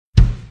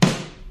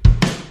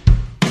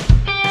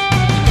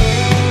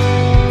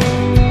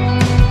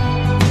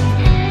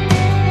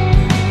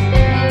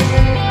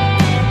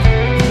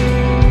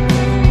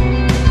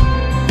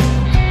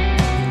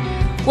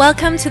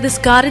Welcome to this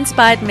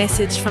God-inspired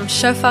message from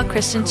Shofar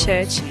Christian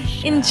Church.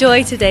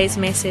 Enjoy today's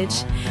message.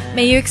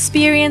 May you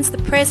experience the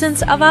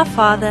presence of our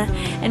Father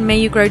and may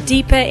you grow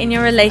deeper in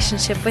your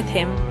relationship with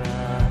Him.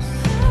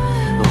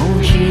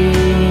 Oh, Jesus,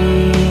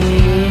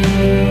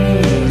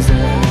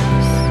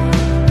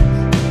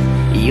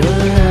 your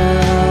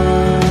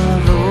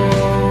love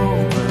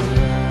over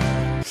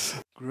us.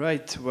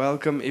 Great,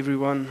 welcome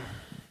everyone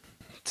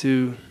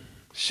to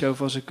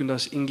Shofar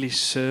Sekunda's English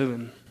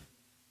sermon.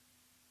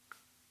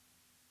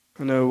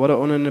 I know what an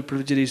honor and a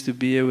privilege it is to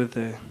be here with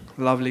the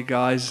lovely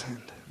guys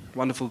and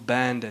wonderful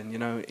band. And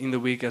in the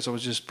week as I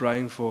was just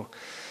praying for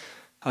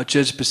our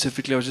church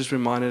specifically, I was just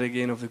reminded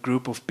again of the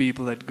group of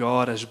people that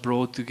God has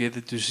brought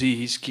together to see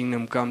His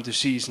kingdom come, to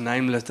see His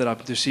name lifted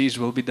up, to see His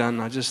will be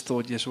done. I just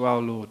thought, yes, wow,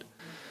 Lord,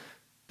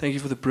 thank you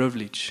for the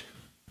privilege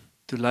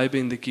to labor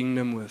in the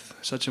kingdom with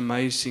such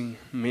amazing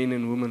men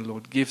and women,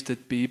 Lord,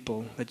 gifted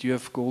people that you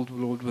have called,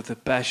 Lord, with a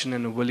passion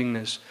and a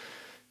willingness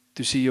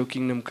to see your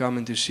kingdom come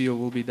and to see your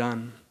will be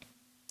done.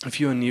 If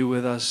you are new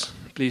with us,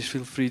 please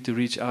feel free to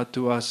reach out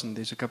to us, and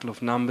there's a couple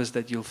of numbers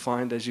that you'll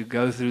find as you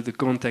go through the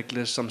contact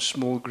list, some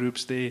small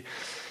groups there,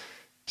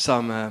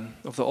 some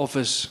of the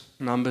office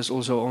numbers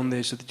also on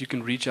there so that you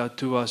can reach out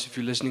to us. If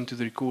you're listening to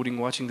the recording,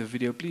 watching the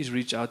video, please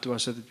reach out to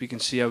us so that we can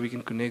see how we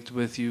can connect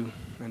with you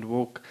and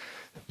walk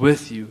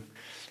with you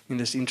in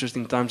this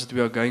interesting times that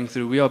we are going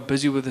through. We are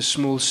busy with a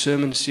small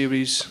sermon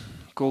series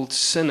called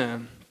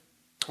Sinner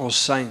or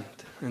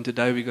Saint, and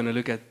today we're going to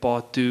look at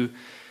part 2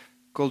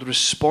 called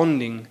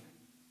Responding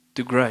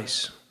to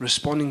Grace.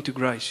 Responding to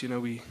Grace.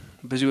 We're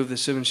busy with the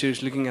sermon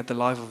series looking at the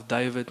life of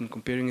David and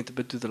comparing it a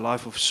bit to the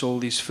life of Saul,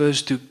 these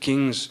first 2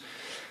 kings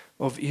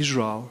of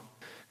Israel.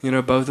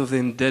 Both of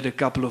them did a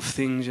couple of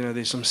things.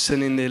 There's some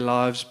sin in their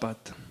lives,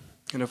 but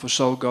for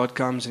Saul, God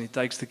comes and He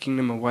takes the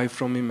kingdom away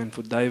from him, and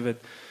for David,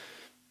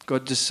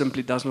 God just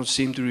simply does not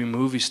seem to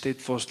remove His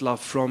steadfast love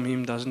from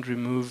him, doesn't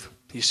remove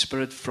His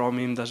Spirit from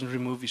him, doesn't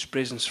remove His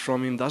presence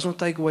from him, does not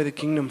take away the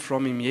kingdom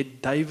from him.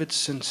 Yet David's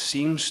sin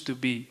seems to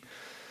be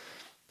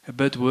a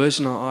bit worse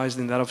in our eyes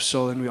than that of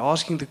Saul. And we're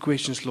asking the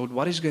questions, Lord,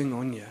 what is going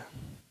on here?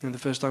 And the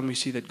first time we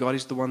see that God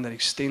is the one that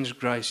extends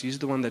grace. He's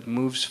the one that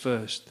moves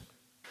first.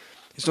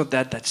 It's not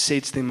that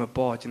sets them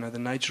apart. The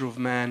nature of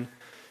man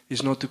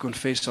is not to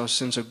confess our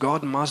sins. So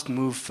God must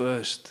move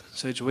first.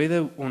 So it's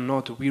whether or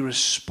not we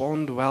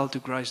respond well to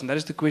grace. And that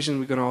is the question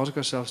we're going to ask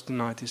ourselves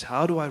tonight, is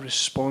how do I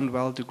respond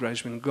well to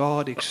grace when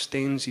God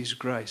extends His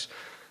grace?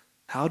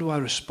 How do I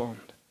respond?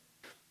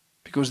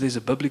 Because there's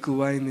a biblical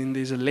way and then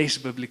there's a less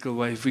biblical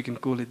way, if we can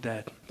call it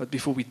that. But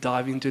before we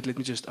dive into it, let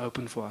me just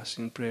open for us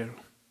in prayer.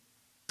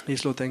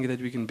 Yes, Lord, thank you that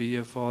we can be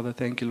here, Father.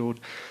 Thank you, Lord,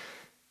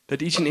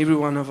 that each and every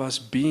one of us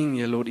being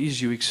here, Lord,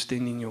 is you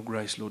extending your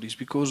grace, Lord. It's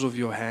because of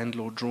your hand,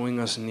 Lord,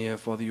 drawing us near,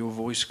 Father, your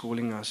voice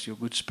calling us, your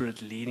good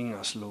Spirit leading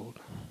us, Lord.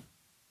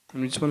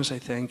 And we just want to say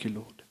thank you,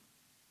 Lord.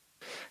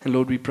 And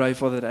Lord, we pray,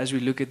 Father, that as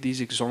we look at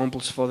these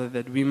examples, Father,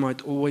 that we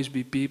might always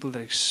be people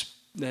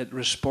that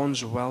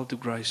responds well to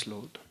grace,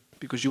 Lord.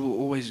 Because you will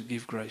always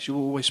give grace. You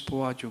will always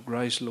pour out your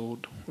grace,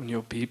 Lord, on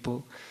your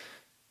people.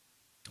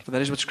 For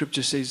that is what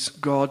Scripture says.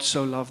 God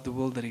so loved the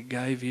world that He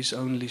gave His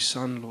only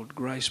Son, Lord.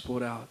 Grace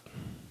poured out.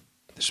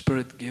 The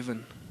Spirit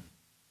given,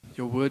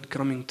 your word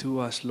coming to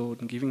us, Lord,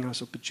 and giving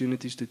us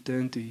opportunities to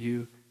turn to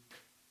you,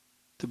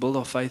 to build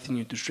our faith in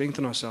you, to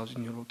strengthen ourselves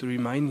in you, Lord, to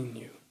remain in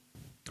you.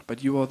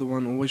 But you are the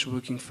one always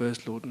working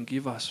first, Lord, and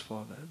give us,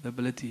 Father, the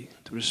ability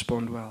to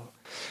respond well.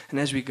 And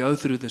as we go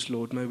through this,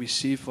 Lord, may we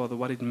see, Father,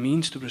 what it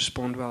means to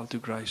respond well to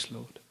grace,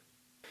 Lord.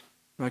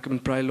 I come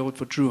and pray, Lord,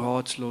 for true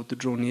hearts, Lord, to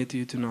draw near to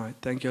you tonight.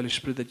 Thank you, Holy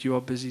Spirit, that you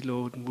are busy,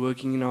 Lord,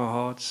 working in our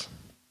hearts,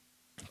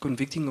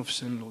 convicting of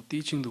sin, Lord,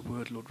 teaching the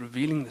word, Lord,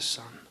 revealing the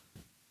Son.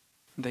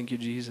 And thank you,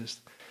 Jesus,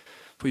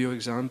 for your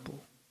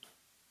example.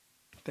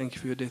 Thank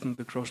you for your death on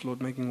the cross,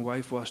 Lord, making a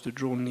way for us to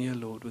draw near,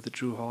 Lord, with a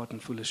true heart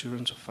and full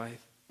assurance of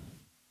faith.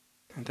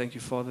 And thank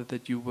you, Father,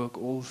 that you work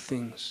all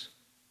things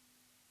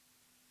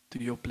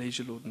to your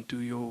pleasure, Lord, and to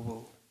your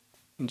will.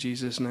 In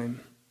Jesus' name,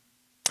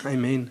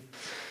 amen.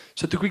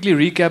 So to quickly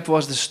recap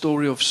was the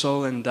story of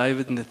Saul and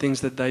David and the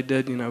things that they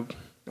did,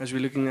 as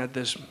we're looking at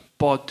this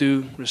part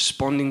 2,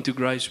 responding to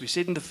grace. We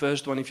said in the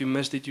first one, if you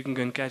missed it, you can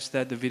go and catch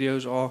that. The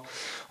videos are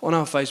on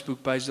our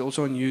Facebook page, they're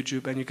also on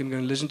YouTube, and you can go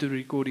and listen to the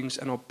recordings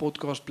on our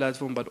podcast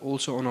platform, but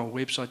also on our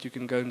website. You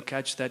can go and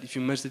catch that. If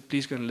you missed it,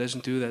 please go and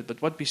listen to that.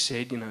 But what we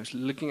said, is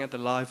looking at the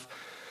life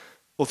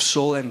of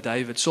Saul and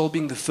David. Saul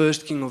being the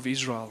first king of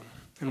Israel.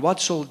 And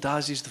what Saul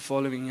does is the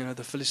following,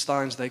 the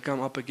Philistines, they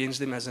come up against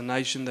them as a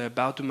nation, they're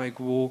about to make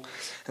war,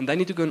 and they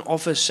need to go and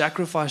offer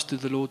sacrifice to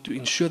the Lord to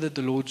ensure that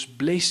the Lord's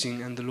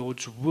blessing and the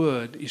Lord's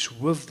word is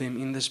with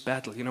them in this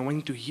battle.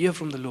 Wanting to hear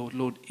from the Lord,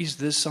 Lord, is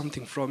this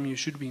something from you?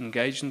 Should we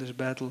engage in this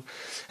battle?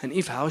 And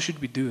if, how should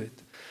we do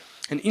it?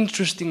 And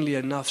interestingly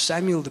enough,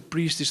 Samuel the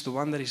priest is the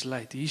one that is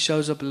late. He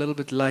shows up a little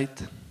bit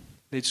late.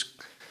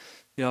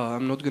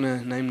 I'm not going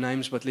to name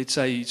names, but let's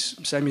say it's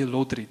Samuel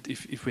Lotrit,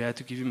 if we had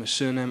to give him a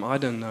surname, I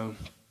don't know.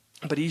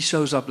 But he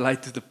shows up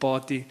late to the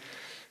party.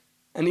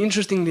 And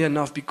interestingly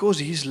enough, because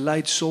he's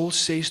late, Saul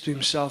says to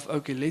himself,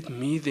 okay, let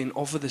me then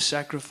offer the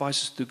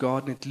sacrifices to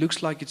God, and it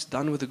looks like it's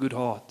done with a good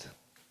heart,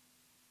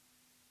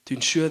 to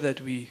ensure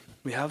that we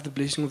have the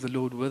blessing of the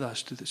Lord with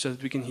us, so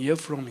that we can hear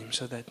from him,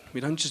 so that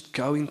we don't just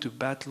go into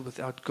battle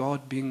without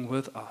God being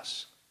with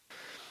us.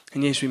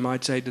 And yes, we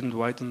might say he didn't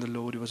wait on the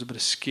Lord. He was a bit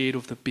scared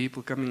of the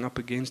people coming up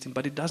against him,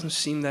 but it doesn't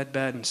seem that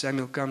bad. And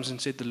Samuel comes and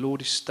said, the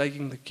Lord is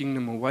taking the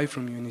kingdom away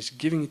from you and he's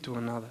giving it to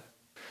another,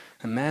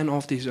 a man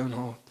after his own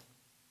heart.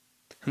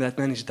 And that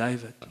man is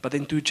David. But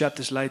then 2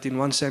 chapters later, in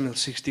 1 Samuel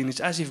 16, it's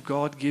as if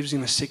God gives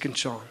him a second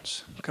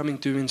chance, coming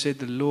to him and said,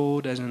 the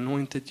Lord has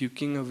anointed you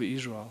king over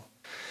Israel.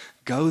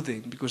 Go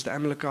then, because the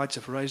Amalekites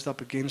have raised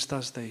up against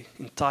us. They're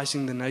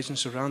enticing the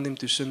nations around them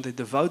to sin. They're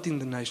devoting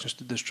the nations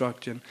to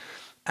destruction.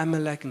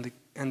 Amalek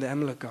and the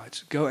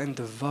Amalekites go and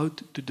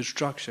devote to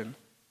destruction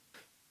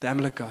the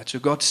Amalekites. So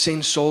God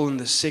sends Saul in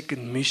the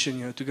second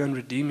mission, to go and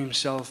redeem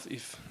himself,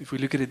 if we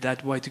look at it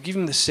that way, to give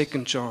him the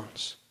second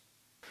chance.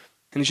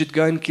 And he should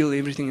go and kill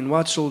everything. And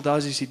what Saul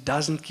does is he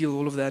doesn't kill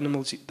all of the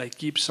animals. They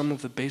keep some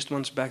of the best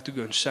ones back to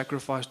go and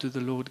sacrifice to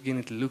the Lord. Again,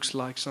 it looks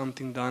like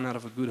something done out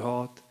of a good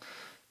heart.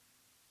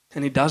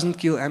 And he doesn't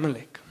kill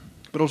Amalek.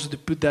 But also to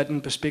put that in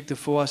perspective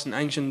for us, in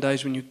ancient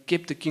days, when you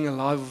kept the king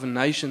alive of a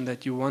nation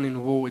that you won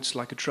in war, it's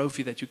like a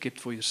trophy that you kept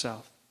for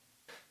yourself.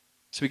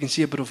 So we can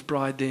see a bit of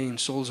pride there in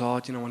Saul's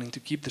heart, wanting to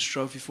keep this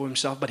trophy for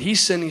himself. But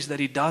his sin is that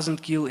he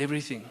doesn't kill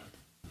everything.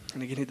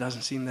 And again, it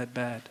doesn't seem that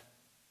bad.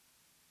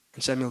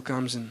 And Samuel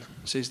comes and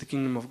says, the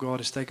kingdom of God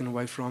is taken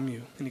away from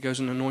you. And he goes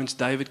and anoints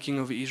David king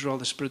over Israel.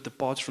 The spirit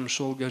departs from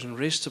Saul, goes and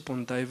rests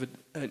upon David.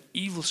 An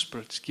evil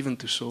spirit is given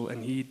to Saul,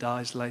 and he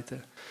dies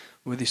later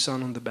with his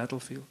son on the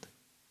battlefield.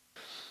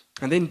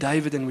 And then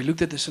David, and we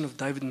looked at the sin of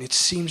David, and it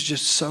seems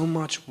just so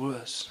much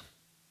worse.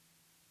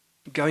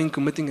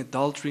 Committing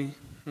adultery,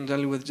 not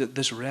only with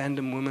this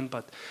random woman,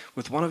 but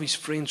with one of his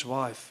friend's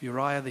wife,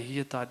 Uriah the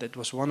Hittite, that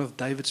was one of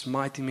David's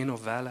mighty men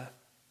of valor,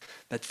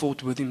 that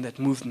fought with him, that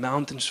moved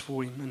mountains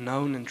for him, a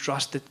known and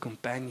trusted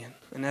companion.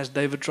 And as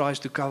David tries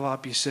to cover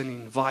up his sin, he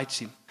invites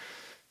him.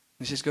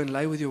 He says, go and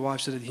lay with your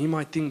wife so that he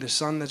might think the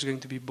son that's going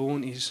to be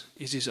born is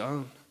his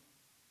own.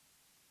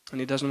 And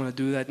he doesn't want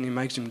to do that, and he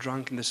makes him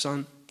drunk, and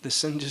the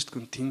sin just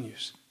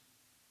continues.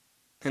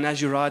 And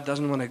as Uriah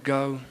doesn't want to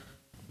go,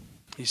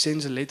 he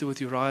sends a letter with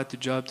Uriah to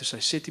Joab to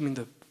say, set him in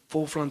the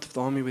forefront of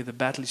the army where the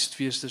battle is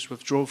fiercest,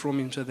 withdraw from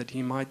him so that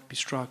he might be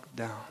struck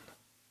down.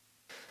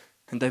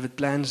 And David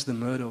plans the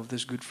murder of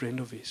this good friend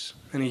of his.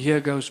 And a year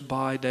goes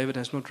by, David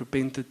has not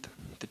repented,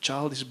 the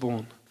child is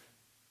born.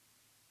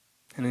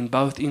 And in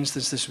both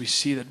instances we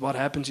see that what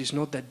happens is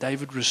not that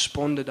David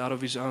responded out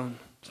of his own.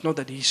 It's not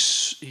that he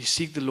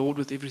seeked the Lord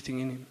with everything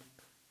in him.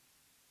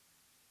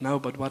 No,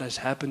 but what has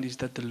happened is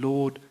that the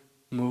Lord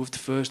moved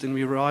first. And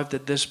we arrived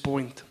at this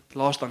point.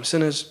 Last time,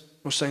 sinners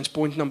or saints,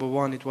 point number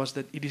 1, it was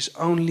that it is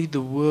only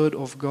the word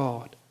of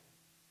God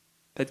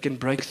that can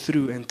break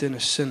through and turn a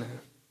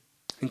sinner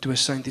into a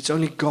saint. It's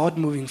only God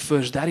moving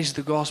first. That is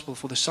the gospel.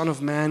 For the Son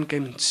of Man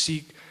came and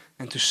seek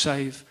and to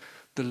save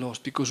the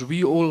lost. Because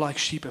we all like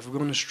sheep have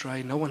gone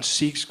astray. No one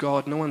seeks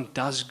God. No one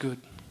does good.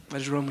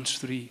 That is Romans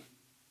 3.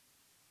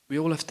 We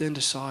all have turned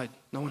aside.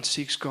 No one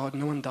seeks God.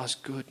 No one does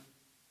good.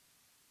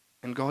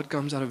 And God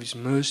comes out of his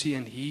mercy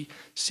and he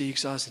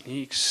seeks us and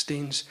he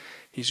extends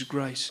his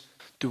grace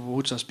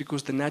towards us.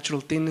 Because the natural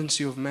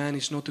tendency of man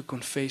is not to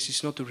confess,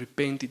 it's not to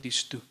repent, it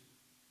is to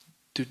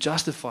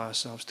justify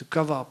ourselves, to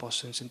cover up our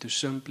sins and to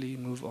simply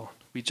move on.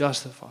 We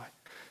justify,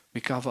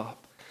 we cover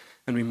up,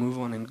 and we move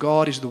on. And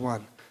God is the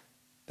one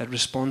that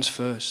responds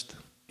first.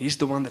 He's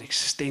the one that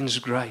extends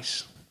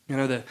grace.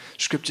 The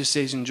scripture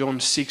says in John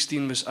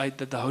 16 verse 8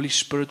 that the Holy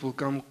Spirit will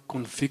come,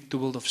 convict the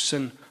world of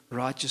sin,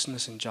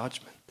 righteousness and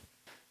judgment.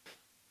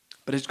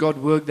 But it's God's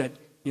work that,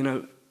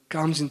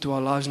 comes into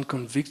our lives and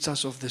convicts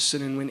us of the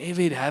sin. And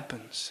whenever it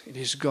happens, it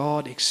is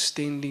God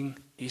extending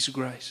his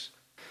grace.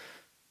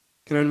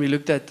 When we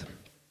looked at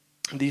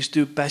these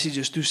two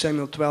passages, 2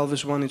 Samuel 12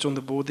 verse 1, it's on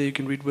the board there, you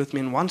can read with me.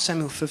 And 1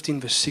 Samuel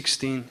 15 verse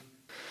 16,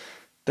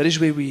 that is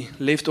where we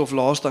left off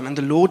last time. And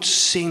the Lord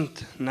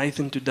sent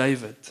Nathan to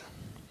David.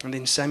 And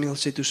then Samuel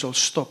said to Saul,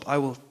 stop, I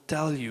will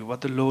tell you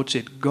what the Lord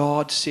said.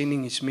 God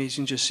sending his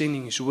messenger,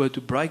 sending his word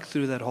to break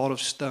through that heart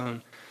of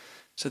stone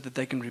so that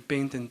they can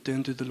repent and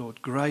turn to the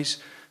Lord. Grace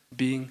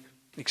being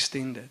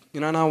extended.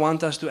 And I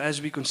want us to,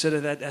 as we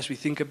consider that, as we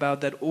think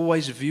about that,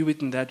 always view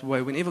it in that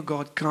way. Whenever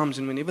God comes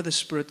and whenever the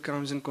Spirit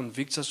comes and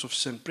convicts us of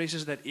sin,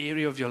 presses that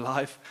area of your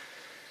life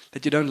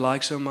that you don't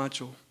like so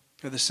much, or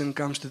the sin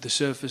comes to the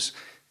surface,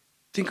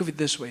 think of it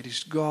this way. It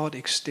is God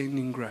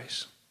extending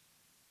grace.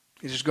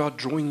 It is God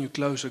drawing you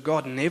closer.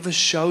 God never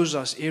shows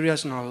us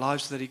areas in our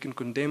lives that he can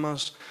condemn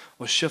us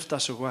or shift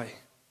us away.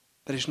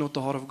 That is not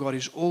the heart of God.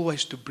 He's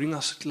always to bring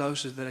us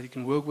closer, that he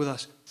can work with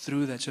us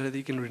through that, so that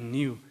he can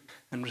renew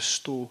and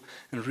restore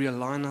and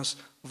realign us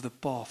of the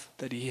path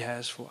that he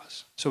has for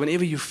us. So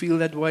whenever you feel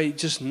that way,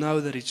 just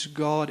know that it's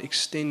God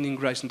extending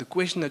grace. And the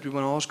question that we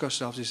want to ask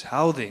ourselves is,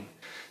 how then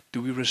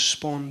do we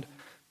respond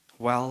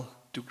well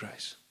to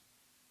grace?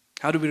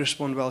 How do we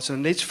respond well? So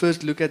let's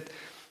first look at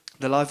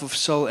the life of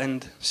Saul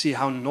and see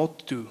how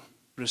not to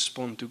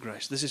respond to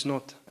grace. This is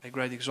not a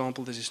great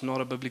example. This is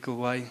not a biblical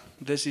way.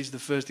 This is the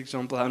first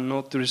example how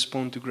not to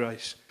respond to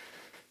grace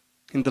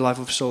in the life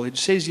of Saul. It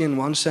says here in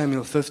 1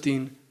 Samuel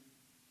 15,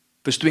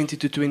 verse 20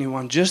 to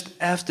 21, just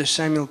after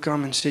Samuel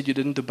came and said you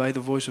didn't obey the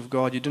voice of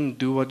God, you didn't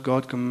do what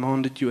God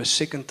commanded you a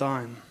second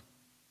time.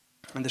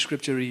 And the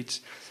scripture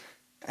reads,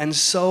 and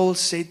Saul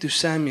said to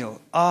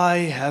Samuel, I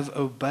have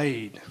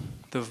obeyed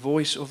the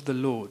voice of the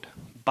Lord,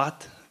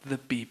 but the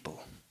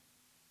people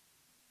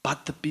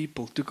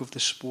took of the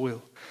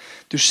spoil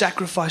to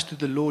sacrifice to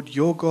the Lord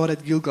your God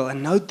at Gilgal.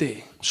 And note there,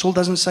 Saul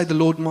doesn't say the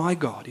Lord my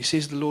God. He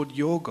says the Lord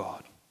your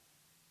God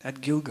at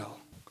Gilgal.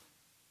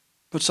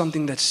 Not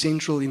something that's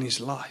central in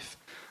his life.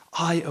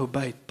 I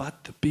obeyed,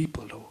 but the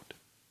people, Lord.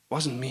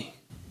 Wasn't me.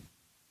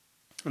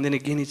 And then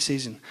again it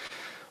says in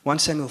 1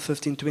 Samuel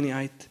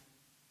 15:28,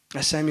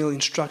 as Samuel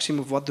instructs him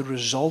of what the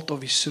result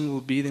of his sin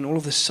will be, then all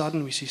of a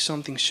sudden we see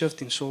something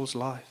shift in Saul's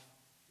life.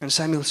 And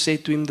Samuel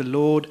said to him, the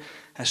Lord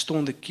has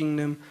torn the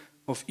kingdom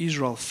of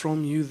Israel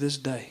from you this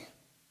day.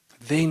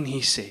 Then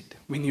he said,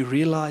 when he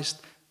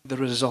realized the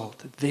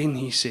result, then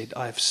he said,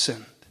 I have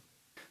sinned.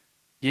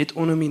 Yet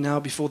honor me now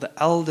before the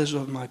elders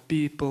of my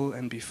people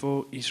and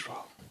before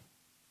Israel.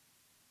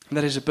 And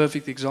that is a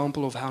perfect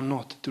example of how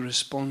not to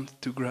respond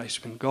to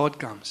grace when God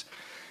comes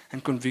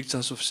and convicts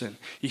us of sin.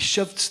 He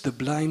shifts the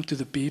blame to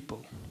the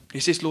people. He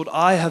says, Lord,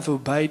 I have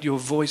obeyed your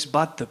voice,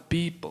 but the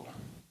people.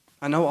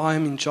 I know I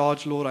am in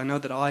charge, Lord. I know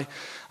that I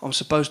am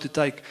supposed to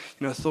take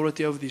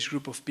authority over this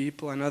group of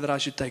people. I know that I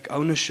should take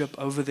ownership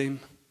over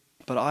them.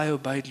 But I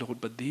obeyed, Lord.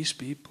 But these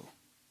people,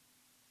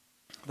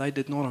 they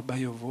did not obey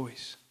your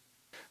voice.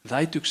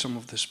 They took some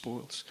of the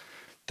spoils.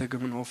 Take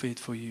them and offer it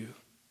for you.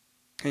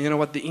 And you know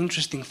what? The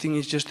interesting thing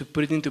is, just to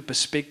put it into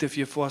perspective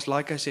here for us,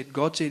 like I said,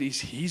 God said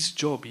it's His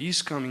job.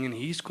 He's coming and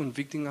He's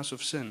convicting us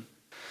of sin.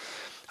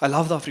 I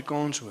love the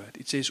Afrikaans word.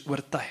 It says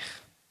oortuig.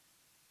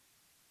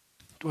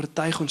 Het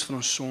oortuig ons van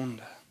ons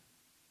sonde.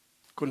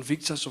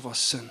 Convicts us of our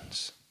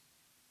sins.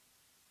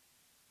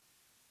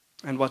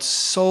 And what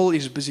Saul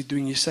is busy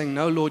doing, he's saying,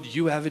 no, Lord,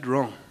 you have it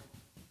wrong.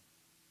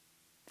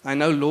 I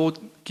know, Lord,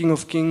 King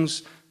of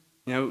Kings,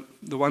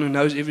 the one who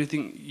knows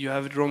everything, you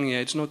have it wrong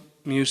here. It's not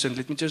me who sinned.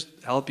 Let me just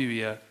help you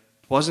here.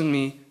 It wasn't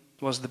me,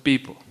 it was the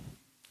people.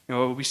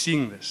 We're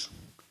seeing this.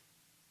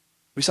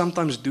 We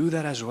sometimes do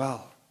that as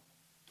well.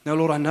 Now,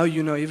 Lord, I know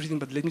you know everything,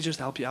 but let me just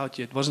help you out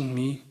here. It wasn't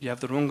me. You have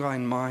the wrong guy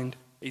in mind.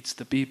 It's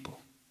the people.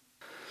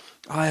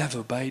 I have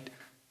obeyed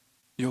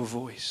your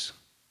voice.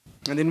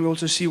 And then we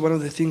also see one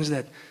of the things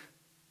that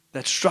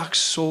struck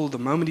Saul the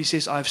moment he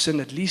says, I've sinned,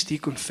 at least he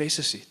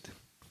confesses it.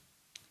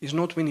 It's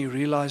not when he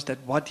realized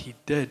that what he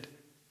did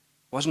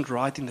wasn't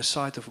right in the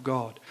sight of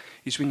God.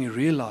 It's when he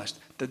realized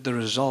that the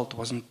result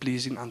wasn't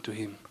pleasing unto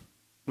him.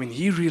 When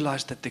he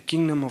realized that the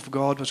kingdom of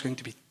God was going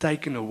to be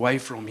taken away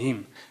from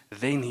him,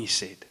 then he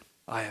said,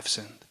 I have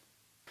sinned.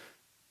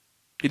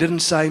 He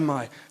didn't say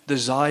my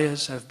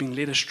desires have been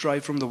led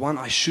astray from the one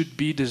I should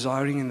be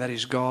desiring, and that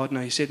is God. No,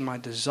 he said my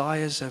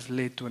desires have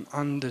led to an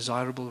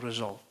undesirable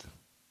result.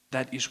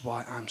 That is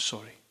why I'm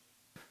sorry.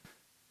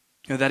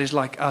 That is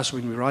like us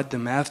when we write the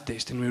math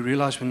test and we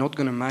realize we're not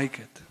going to make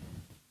it.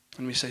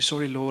 And we say,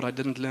 sorry, Lord, I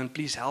didn't learn.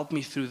 Please help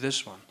me through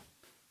this one.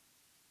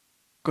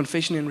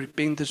 Confession and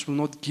repentance will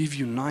not give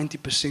you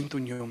 90%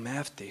 on your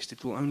math test.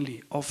 It will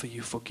only offer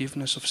you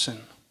forgiveness of sin.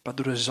 But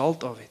the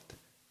result of it,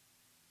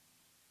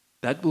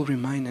 that will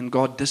remain, and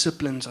God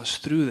disciplines us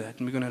through that.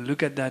 And we're going to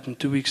look at that in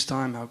 2 weeks'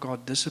 time, how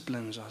God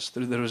disciplines us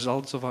through the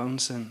results of our own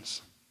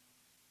sins.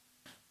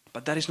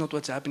 But that is not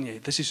what's happening here.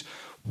 This is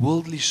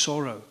worldly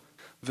sorrow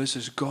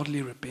versus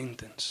godly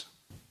repentance.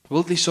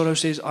 Worldly sorrow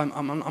says,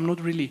 I'm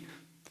not really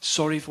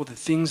sorry for the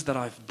things that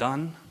I've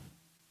done.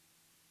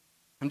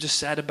 I'm just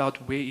sad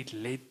about where it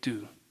led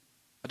to.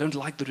 I don't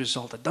like the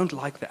result. I don't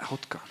like the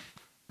outcome.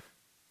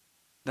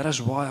 That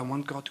is why I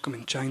want God to come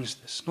and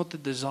change this. Not the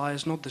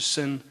desires, not the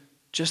sin,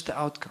 just the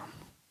outcome.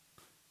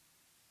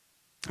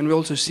 And we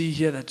also see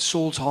here that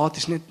Saul's heart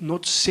is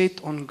not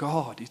set on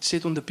God. It's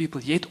set on the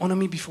people. Yet honor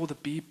me before the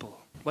people.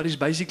 What he's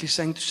basically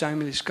saying to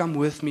Samuel is, come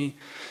with me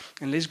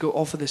and let's go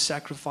offer the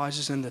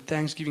sacrifices and the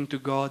thanksgiving to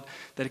God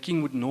that a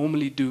king would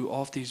normally do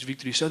after his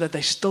victory, so that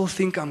they still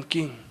think I'm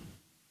king.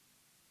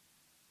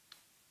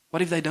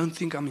 What if they don't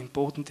think I'm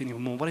important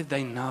anymore? What if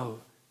they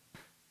know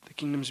the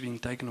kingdom's being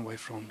taken away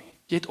from me?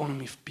 Yet honor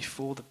me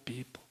before the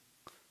people,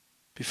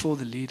 before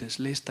the leaders,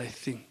 lest they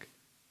think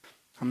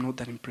I'm not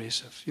that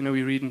impressive.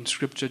 We read in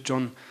Scripture,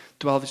 John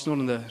 12, it's not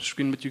on the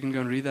screen, but you can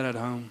go and read that at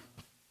home.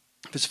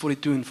 Verse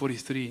 42 and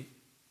 43.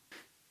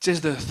 It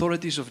says, the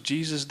authorities of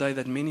Jesus' day,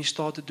 that many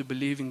started to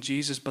believe in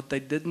Jesus, but they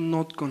did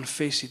not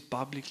confess it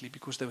publicly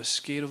because they were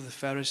scared of the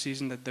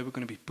Pharisees and that they were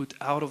going to be put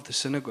out of the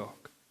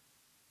synagogue.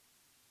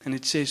 And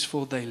it says,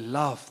 for they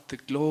loved the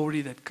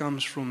glory that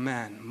comes from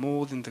man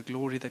more than the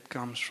glory that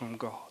comes from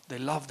God. They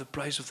love the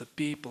praise of the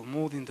people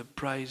more than the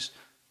praise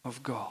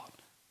of God.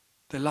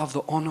 They love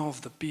the honor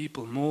of the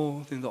people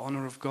more than the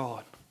honor of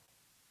God.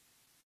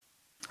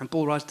 And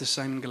Paul writes the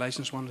same in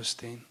Galatians 1 verse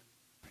 10.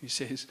 He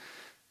says,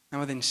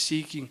 Am I then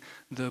seeking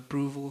the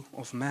approval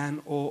of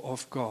man or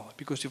of God?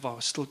 Because if I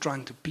was still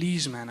trying to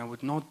please man, I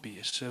would not be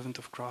a servant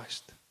of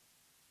Christ.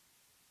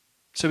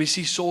 So we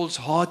see Saul's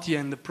heart here,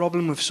 and the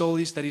problem with Saul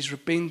is that his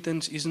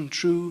repentance isn't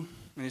true,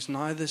 and it's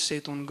neither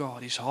set on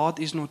God. His heart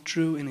is not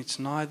true, and it's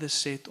neither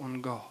set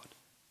on God.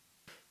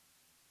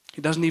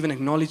 He doesn't even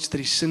acknowledge that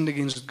he sinned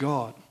against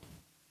God.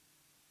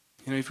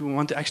 You know, if we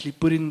want to actually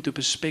put it into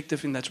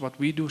perspective, and that's what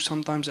we do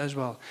sometimes as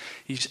well,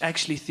 he's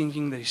actually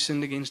thinking that he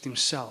sinned against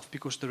himself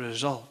because the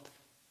result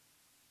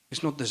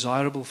is not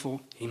desirable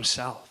for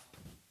himself.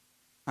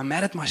 I'm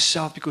mad at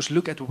myself because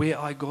look at where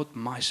I got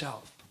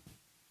myself.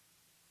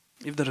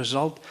 If the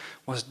result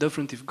was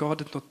different, if God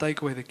did not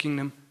take away the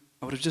kingdom,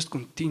 I would have just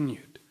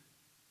continued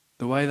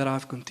the way that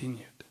I've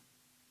continued.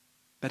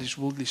 That is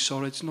worldly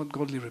sorrow. It's not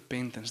godly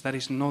repentance. That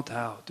is not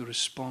how to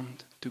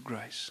respond to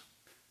grace.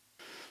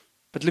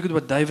 But look at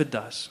what David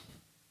does.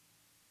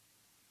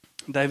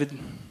 David,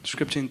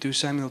 scripture in 2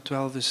 Samuel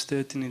 12 verse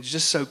 13, it's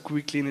just so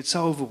quickly and it's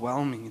so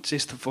overwhelming. It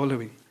says the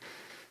following.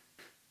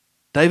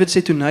 David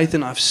said to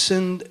Nathan, I've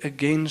sinned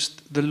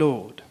against the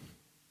Lord.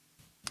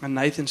 And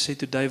Nathan said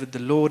to David, the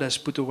Lord has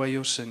put away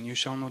your sin. You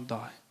shall not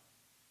die.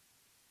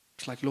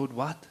 It's like, Lord,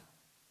 what?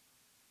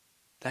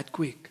 That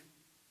quick?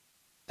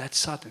 That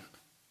sudden?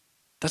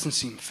 Doesn't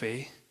seem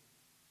fair.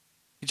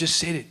 You just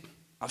said it.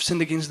 I've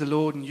sinned against the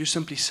Lord, and you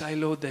simply say,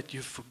 Lord, that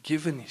you've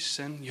forgiven his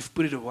sin. You've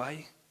put it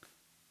away.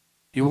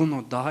 He will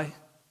not die.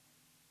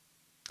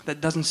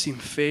 That doesn't seem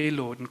fair,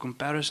 Lord, in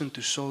comparison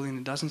to Saul, and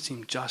it doesn't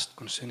seem just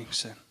concerning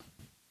sin.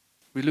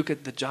 We look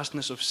at the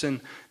justness of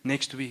sin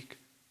next week.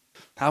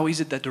 How is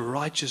it that the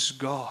righteous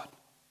God,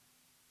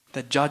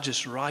 that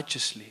judges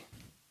righteously,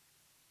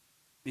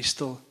 is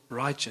still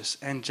righteous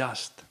and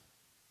just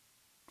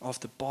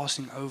after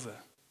passing over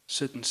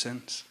certain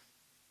sins?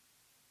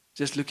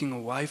 Just looking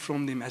away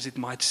from them as it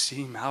might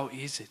seem. How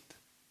is it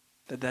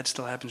that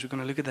still happens? We're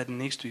going to look at that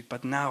next week.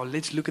 But now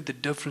let's look at the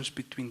difference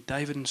between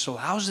David and Saul.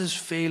 How is this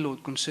fair,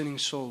 Lord, concerning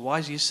Saul? Why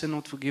is his sin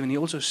not forgiven? He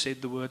also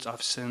said the words,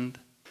 I've sinned.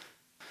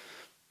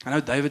 I know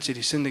David said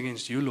he sinned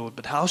against you, Lord,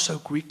 but how so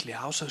quickly?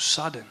 How so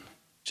sudden?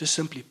 Just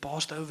simply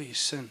passed over his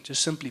sin.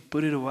 Just simply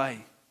put it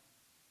away.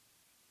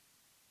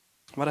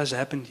 What has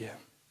happened here?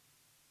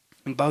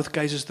 In both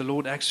cases, the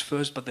Lord acts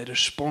first, but they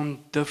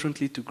respond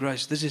differently to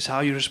grace. This is how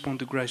you respond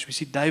to grace. We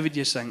see David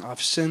here saying,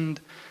 I've sinned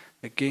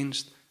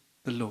against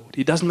the Lord.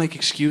 He doesn't make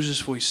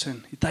excuses for his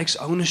sin. He takes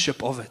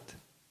ownership of it.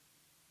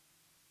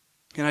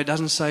 You know, he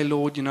doesn't say,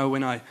 Lord, you know,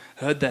 when I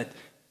heard that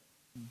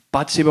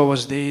Bathsheba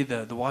was there,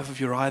 the wife of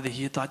Uriah the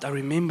Hittite, I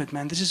remembered,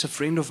 man, this is a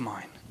friend of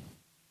mine.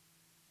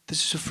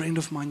 This is a friend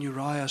of mine,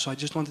 Uriah, so I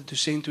just wanted to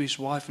send to his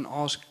wife and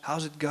ask,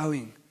 how's it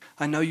going?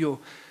 I know your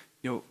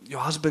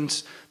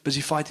husband's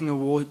busy fighting a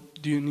war.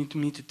 Do you need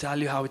me to tell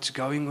you how it's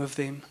going with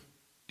them?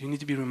 Do you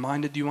need to be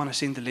reminded? Do you want to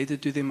send a letter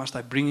to them? Must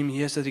I bring him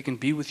here so that he can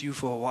be with you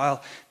for a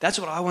while? That's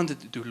what I wanted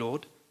to do,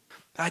 Lord.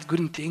 I had good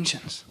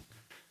intentions.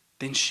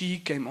 Then she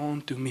came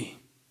on to me,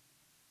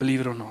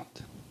 believe it or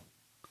not.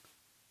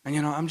 And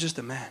you know, I'm just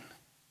a man.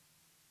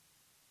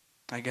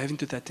 I gave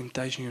into that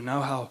temptation. You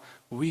know how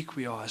weak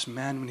we are as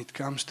men when it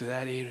comes to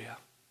that area.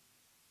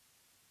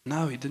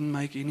 No, he didn't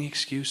make any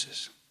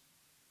excuses.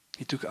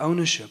 He took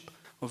ownership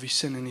of his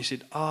sin and he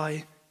said,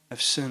 I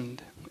have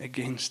sinned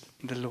against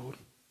the Lord.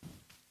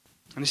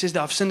 And he says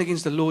that I've sinned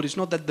against the Lord. It's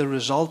not that the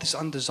result is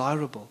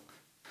undesirable.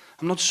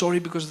 I'm not sorry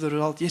because of the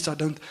result. Yes, I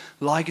don't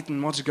like it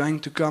and what's going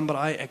to come, but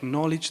I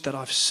acknowledge that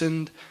I've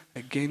sinned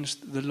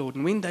against the Lord.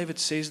 And when David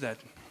says that,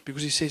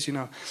 because he says, you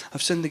know,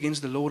 I've sinned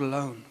against the Lord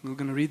alone. We're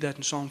going to read that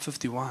in Psalm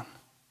 51.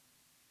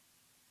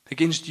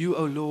 Against you,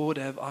 O Lord,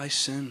 have I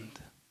sinned.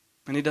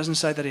 And he doesn't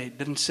say that he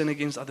didn't sin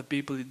against other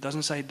people. It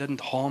doesn't say he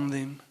didn't harm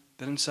them.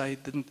 It didn't say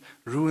it didn't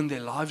ruin their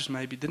lives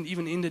maybe. It didn't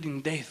even end it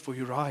in death for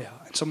Uriah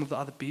and some of the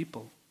other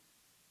people.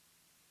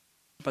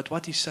 But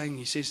what he's saying,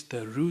 he says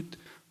the root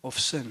of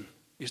sin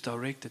is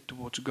directed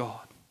towards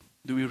God.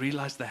 Do we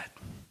realize that?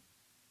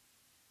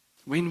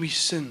 When we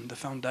sin, the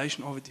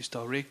foundation of it is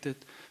directed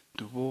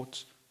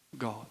towards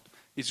God.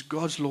 It's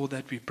God's law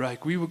that we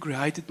break. We were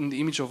created in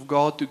the image of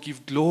God to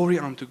give glory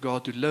unto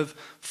God, to live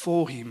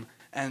for Him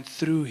and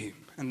through Him.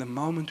 And the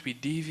moment we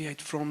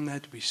deviate from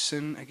that, we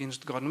sin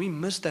against God. And we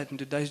miss that in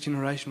today's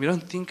generation. We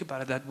don't think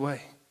about it that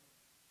way.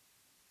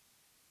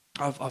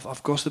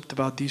 I've gossiped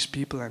about these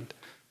people and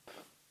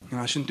you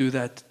know, I shouldn't do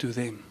that to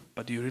them.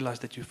 But do you realize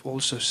that you've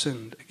also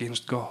sinned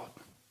against God?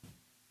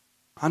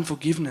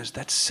 Unforgiveness,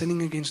 that's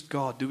sinning against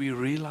God. Do we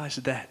realize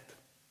that?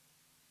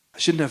 I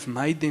shouldn't have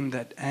made them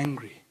that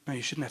angry. No,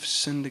 you shouldn't have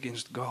sinned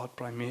against God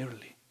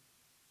primarily.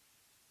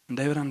 And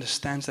David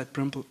understands that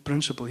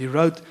principle. He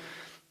wrote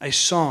a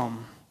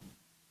psalm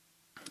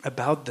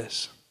about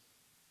this.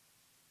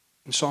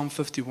 In Psalm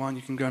 51,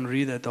 you can go and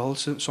read that, the whole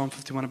Psalm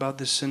 51 about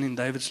this sin in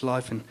David's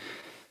life. And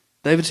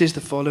David says the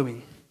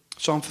following,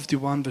 Psalm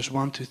 51 verse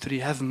 1 to 3,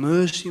 have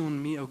mercy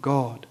on me, O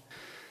God.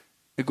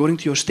 According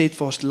to your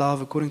steadfast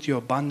love, according to your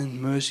abundant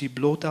mercy,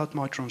 blot out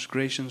my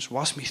transgressions,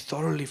 wash me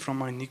thoroughly from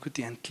my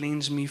iniquity and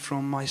cleanse me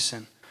from my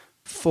sin.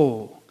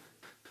 For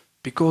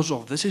Because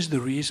of this is the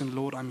reason,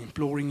 Lord, I'm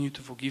imploring you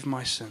to forgive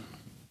my sin.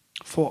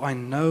 For I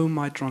know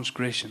my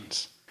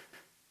transgressions,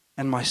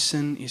 and my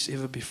sin is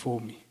ever before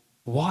me.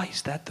 Why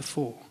is that the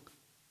for?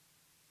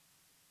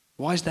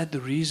 Why is that the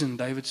reason?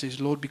 David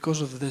says, Lord,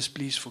 because of this,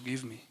 please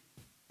forgive me.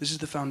 This is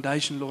the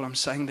foundation, Lord, I'm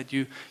saying that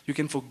you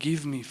can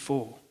forgive me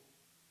for.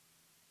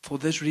 For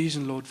this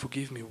reason, Lord,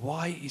 forgive me.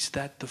 Why is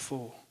that the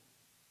for?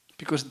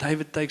 Because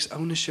David takes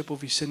ownership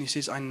of his sin. He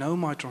says, I know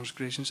my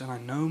transgressions and I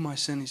know my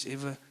sin is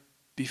ever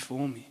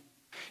before me.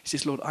 He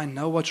says, Lord, I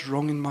know what's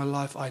wrong in my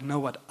life. I know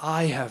what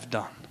I have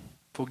done.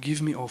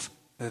 Forgive me of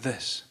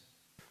this.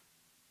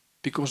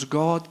 Because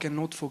God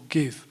cannot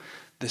forgive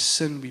the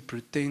sin we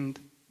pretend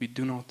we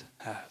do not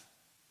have.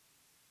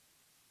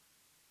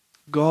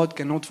 God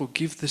cannot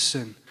forgive the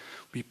sin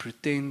we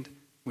pretend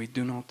we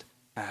do not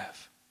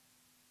have.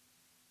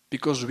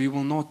 Because we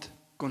will not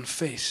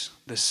confess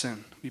the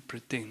sin we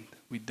pretend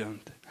we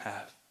don't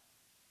have.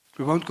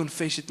 We won't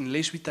confess it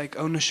unless we take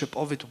ownership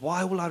of it.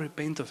 Why will I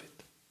repent of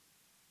it?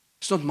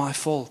 It's not my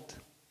fault.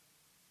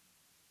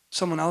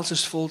 Someone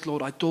else's fault,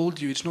 Lord. I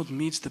told you it's not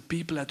me, it's the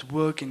people at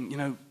work and,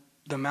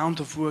 the amount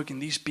of work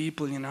and these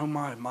people,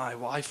 my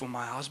wife or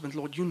my husband,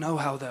 Lord, you know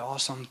how they are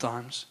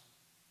sometimes.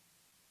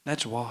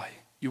 That's why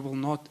you will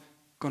not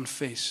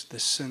confess the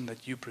sin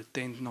that you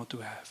pretend not to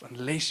have.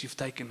 Unless you've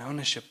taken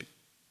ownership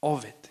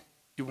of it,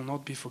 you will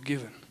not be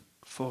forgiven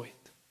for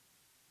it.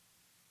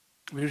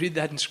 We read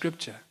that in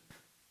Scripture.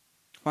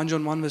 1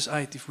 John 1 verse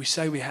 8, if we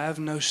say we have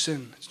no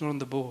sin, it's not on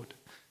the board.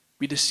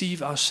 We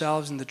deceive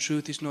ourselves and the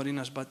truth is not in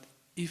us. But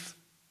if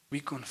we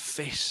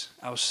confess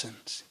our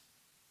sins,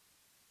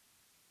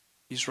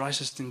 He's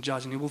righteous and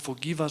just, and He will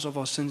forgive us of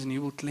our sins and He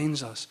will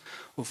cleanse us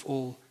of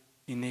all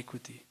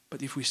iniquity.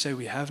 But if we say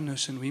we have no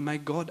sin, we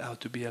make God out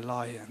to be a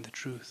liar and the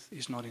truth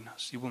is not in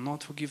us. He will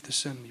not forgive the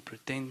sin we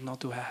pretend not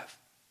to have.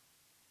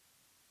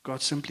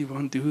 God simply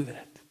won't do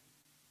that.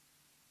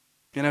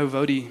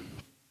 Vodi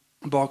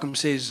Barkham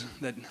says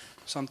that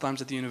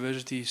sometimes at the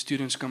university,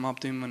 students come up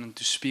to him and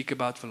to speak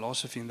about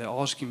philosophy, and they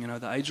ask him,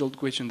 the age-old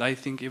question they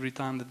think every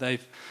time that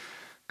they've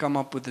come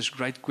up with this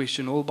great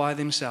question all by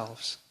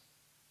themselves.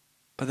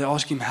 But they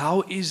ask him,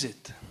 how is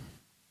it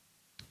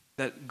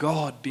that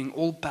God, being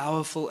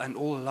all-powerful and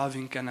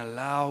all-loving, can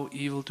allow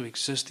evil to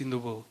exist in the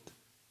world?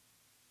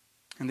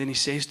 And then he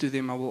says to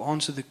them, I will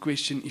answer the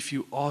question if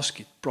you ask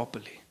it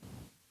properly.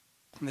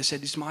 And they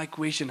said, it's my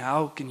question.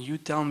 How can you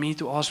tell me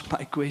to ask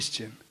my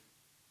question?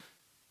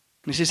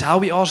 And he says, how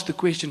we ask the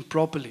question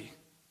properly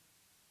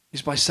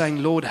is by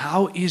saying, Lord,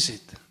 how is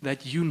it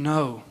that you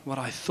know what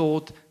I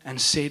thought and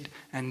said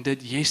and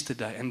did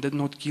yesterday and did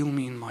not kill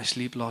me in my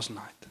sleep last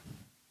night?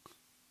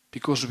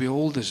 Because we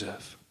all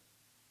deserve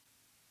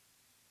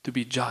to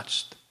be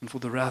judged and for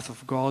the wrath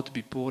of God to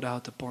be poured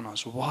out upon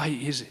us. Why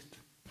is it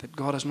that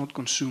God has not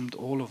consumed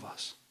all of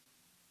us?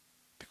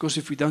 Because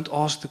if we don't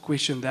ask the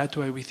question that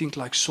way, we think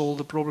like Saul,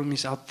 the problem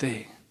is out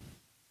there,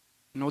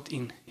 not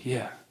in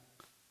here.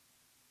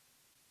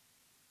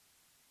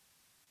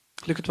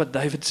 Look at what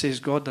David says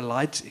God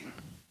delights in.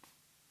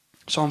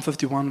 Psalm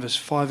 51 verse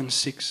 5 and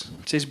 6.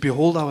 It says,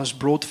 behold, I was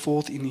brought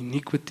forth in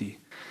iniquity,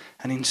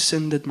 and in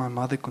sin did my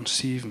mother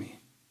conceive me.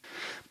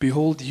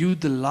 Behold, you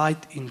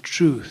delight in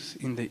truth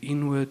in the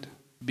inward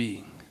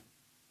being,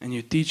 and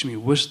you teach me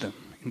wisdom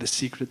in the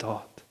secret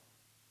heart.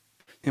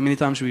 And many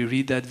times we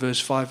read that verse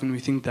 5 and we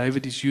think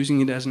David is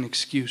using it as an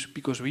excuse,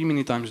 because we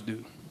many times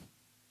do.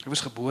 I was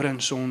gebore in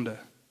sonde.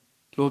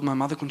 Lord, my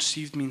mother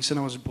conceived me in sin.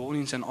 I was born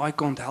in sin. I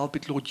can't help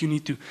it. Lord, you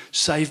need to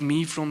save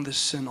me from this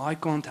sin. I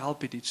can't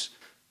help it. It's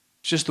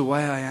just the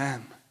way I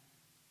am.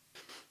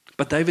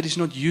 But David is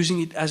not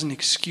using it as an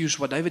excuse.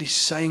 What David is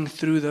saying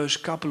through those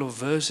couple of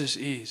verses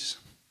is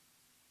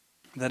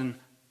that an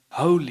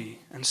holy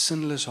and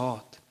sinless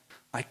heart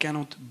I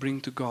cannot bring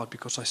to God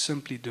because I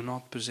simply do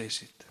not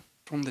possess it.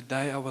 From the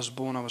day I was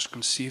born, I was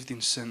conceived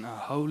in sin. A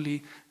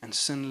holy and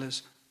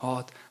sinless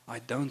heart, I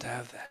don't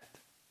have that.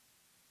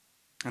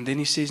 And then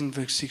he says in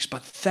verse 6,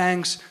 but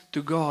thanks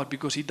to God,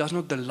 because He does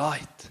not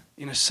delight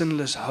in a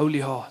sinless, holy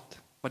heart,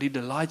 but He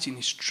delights in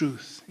His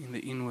truth in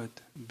the inward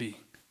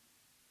being.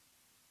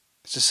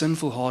 It's a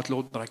sinful heart,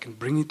 Lord, but I can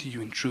bring it to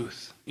you in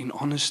truth, in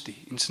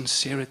honesty, in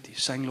sincerity,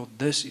 saying, Lord,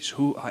 this is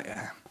who I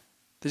am.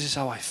 This is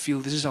how I feel.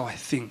 This is how I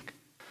think.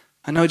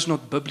 I know it's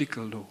not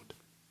biblical, Lord.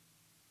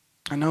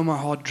 I know my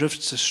heart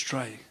drifts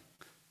astray,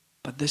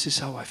 but this is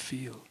how I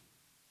feel.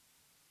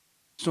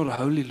 It's not a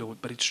holy, Lord,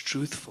 but it's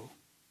truthful.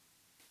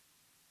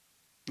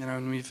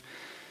 And we've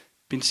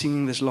been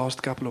singing this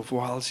last couple of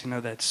whiles,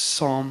 that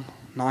Psalm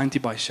 90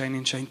 by Shane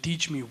and Shane,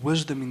 teach me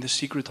wisdom in the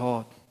secret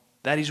heart.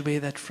 That is where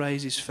that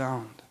phrase is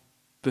found.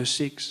 Verse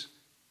 6,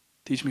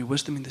 teach me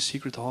wisdom in the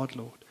secret heart,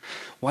 Lord.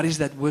 What is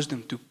that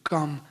wisdom? To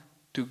come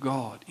to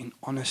God in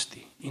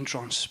honesty, in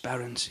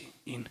transparency,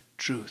 in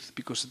truth,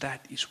 because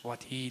that is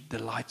what He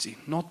delights in.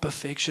 Not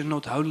perfection,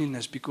 not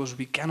holiness, because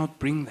we cannot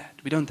bring that.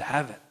 We don't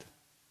have it.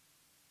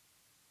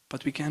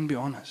 But we can be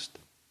honest.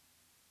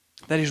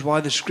 That is why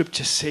the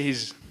Scripture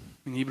says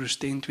in Hebrews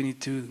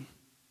 10:22,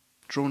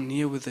 draw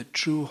near with a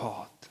true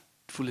heart,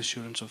 full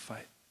assurance of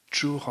faith.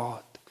 True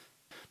heart.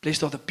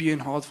 Blessed are the pure in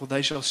heart, for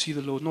they shall see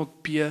the Lord.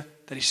 Not pure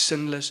that is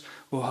sinless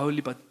or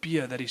holy, but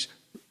pure that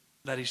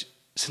is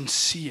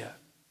sincere,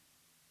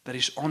 that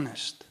is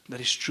honest,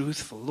 that is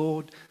truthful.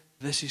 Lord,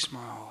 this is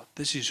my heart.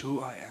 This is who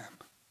I am.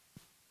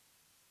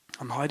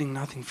 I'm hiding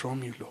nothing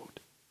from you, Lord.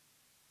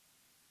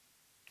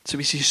 So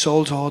we see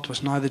Saul's heart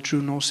was neither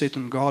true nor set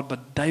on God,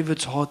 but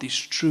David's heart is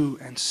true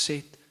and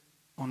set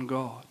on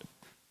God.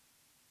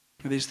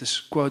 There's this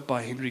quote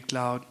by Henry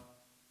Cloud,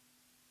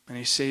 and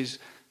he says,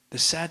 the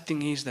sad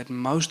thing is that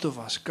most of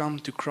us come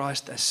to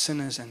Christ as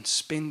sinners and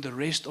spend the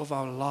rest of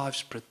our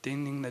lives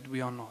pretending that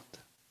we are not.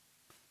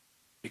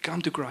 We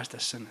come to Christ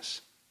as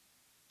sinners,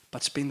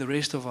 but spend the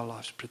rest of our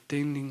lives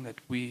pretending that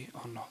we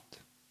are not.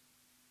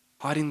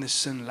 Hiding the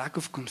sin, lack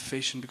of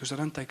confession, because I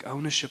don't take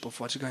ownership of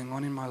what's going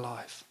on in my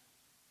life.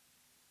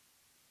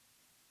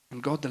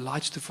 And God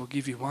delights to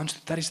forgive. He wants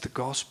to. That is the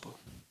gospel.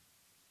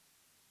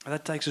 And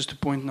that takes us to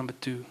point number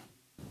 2.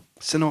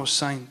 Sinner or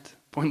saint.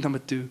 Point number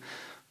 2.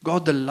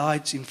 God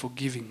delights in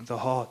forgiving the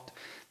heart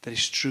that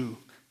is true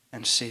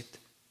and set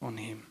on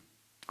Him.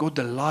 God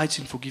delights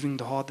in forgiving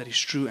the heart that is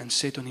true and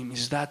set on Him.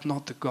 Is that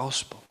not the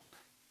gospel?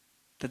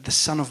 That the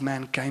Son of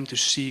Man came to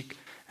seek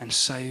and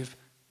save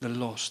the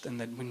lost. And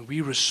that when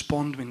we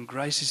respond, when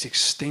grace is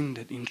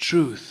extended in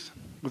truth,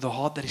 with a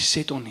heart that is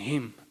set on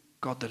Him,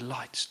 God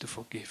delights to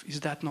forgive.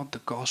 Is that not the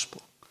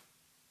gospel?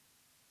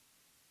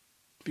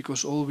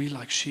 Because all we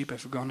like sheep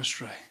have gone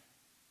astray.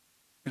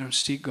 We don't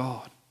seek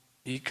God.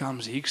 He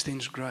comes, He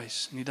extends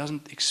grace. And He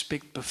doesn't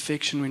expect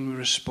perfection when we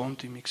respond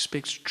to Him. He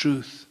expects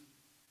truth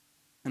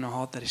and a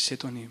heart that is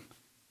set on Him.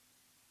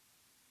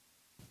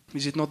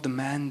 Is it not the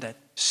man that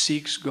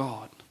seeks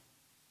God,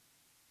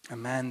 a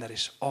man that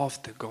is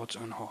after God's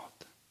own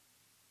heart?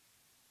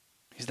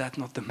 Is that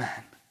not the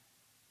man?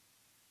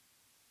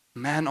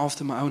 Man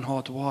after my own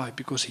heart. Why?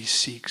 Because he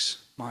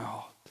seeks my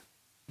heart.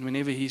 And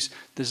whenever his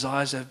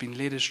desires have been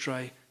led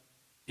astray,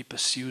 he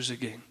pursues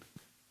again.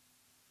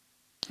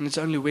 And it's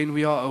only when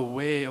we are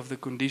aware of the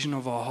condition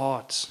of our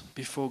hearts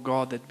before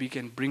God that we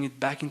can bring it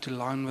back into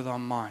line with our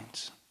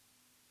minds.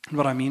 And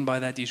what I mean by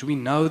that is we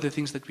know the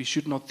things that we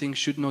should not think,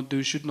 should not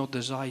do, should not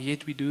desire,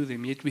 yet we do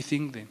them, yet we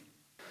think them,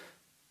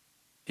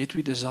 yet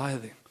we desire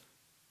them.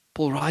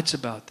 Paul writes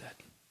about that.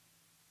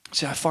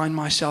 See, I find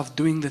myself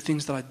doing the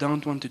things that I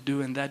don't want to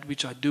do, and that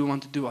which I do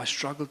want to do, I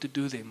struggle to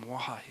do them.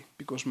 Why?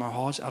 Because my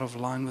heart's out of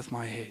line with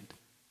my head.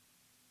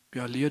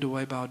 We are lured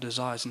away by our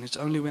desires, and it's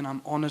only when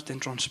I'm honest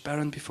and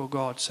transparent before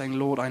God, saying,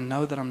 Lord, I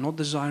know that I'm not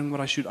desiring what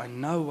I should. I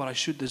know what I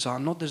should desire.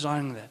 I'm not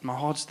desiring that. My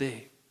heart's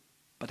there.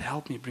 But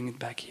help me bring it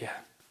back here.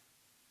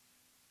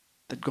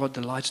 That God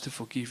delights to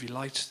forgive. He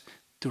delights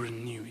to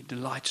renew. He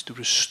delights to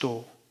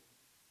restore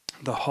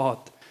the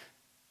heart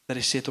that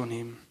is set on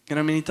Him. You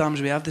know, many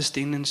times we have this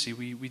tendency,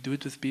 we do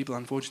it with people.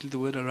 Unfortunately, the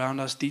world around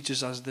us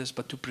teaches us this,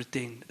 but to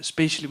pretend,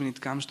 especially when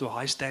it comes to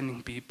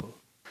high-standing people.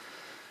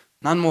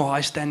 None more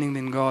high-standing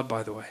than God,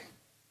 by the way.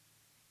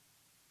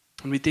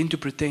 And we tend to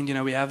pretend, you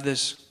know, we have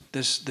this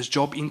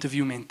job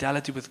interview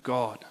mentality with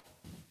God.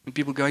 When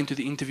people go into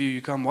the interview,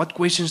 you come, what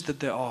questions did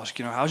they ask?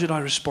 You know, how should I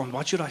respond?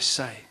 What should I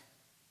say?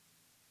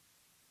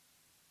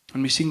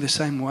 And we sing the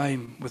same way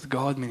with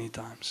God many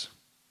times.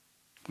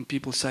 When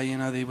people say, you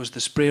know, there was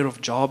this prayer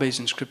of Jabez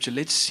in Scripture,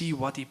 let's see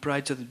what he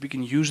prayed so that we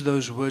can use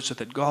those words so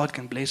that God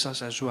can bless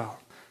us as well.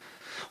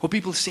 Or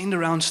people send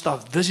around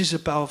stuff, this is a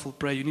powerful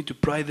prayer, you need to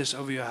pray this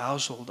over your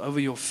household, over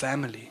your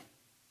family.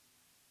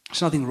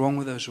 There's nothing wrong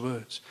with those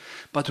words.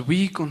 But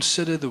we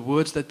consider the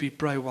words that we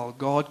pray while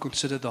God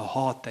considers the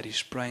heart that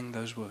is praying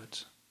those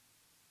words.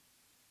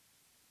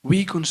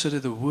 We consider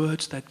the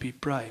words that we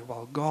pray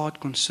while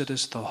God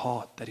considers the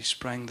heart that is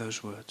praying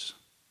those words.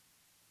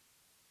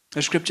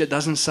 The Scripture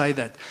doesn't say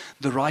that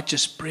the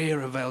righteous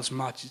prayer avails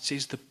much. It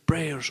says the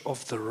prayers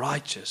of the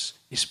righteous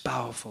is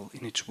powerful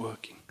in its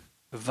working,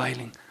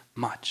 availing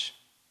much.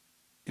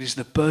 It is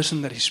the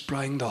person that is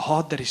praying, the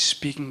heart that is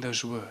speaking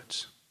those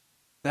words.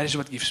 That is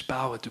what gives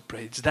power to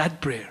pray. It's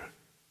that prayer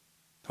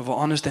of an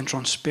honest and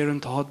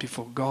transparent heart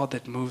before God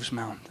that moves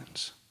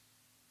mountains.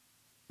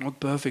 Not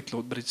perfect,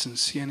 Lord, but it's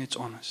sincere and it's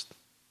honest.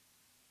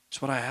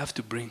 It's what I have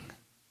to bring.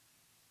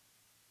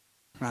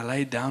 And I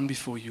lay it down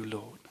before you,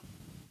 Lord.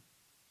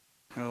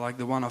 Like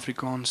the one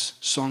Afrikaans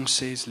song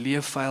says, leer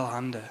vuil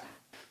hande,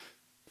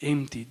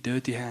 empty,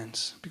 dirty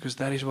hands, because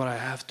that is what I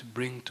have to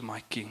bring to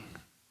my King.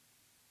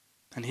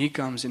 And He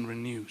comes and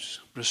renews,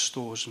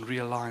 restores, and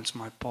realigns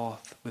my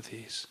path with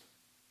His.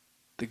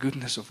 The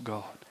goodness of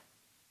God.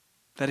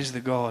 That is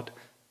the God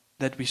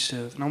that we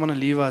serve. And I want to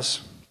leave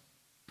us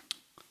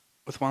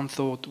with one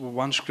thought, or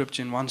one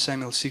scripture in 1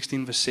 Samuel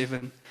 16 verse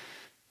 7.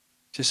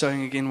 Just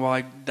showing again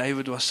why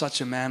David was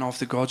such a man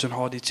after God's own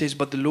heart. It says,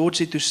 but the Lord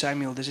said to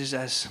Samuel, this is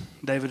as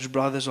David's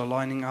brothers are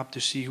lining up to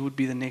see who would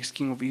be the next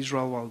king of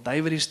Israel while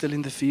David is still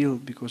in the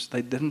field because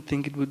they didn't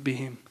think it would be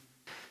him.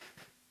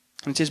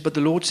 And it says, but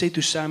the Lord said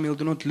to Samuel,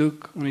 do not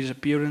look on his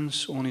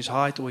appearance, or on his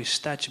height, or his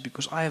stature,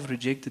 because I have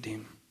rejected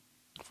him.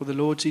 For the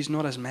Lord sees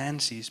not as man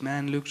sees.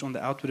 Man looks on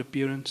the outward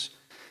appearance,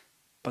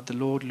 but the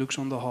Lord looks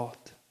on the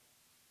heart.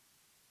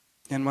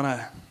 And when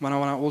I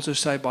want to also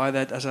say by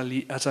that, as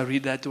I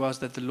read that to us,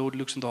 that the Lord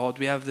looks in the heart,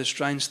 we have this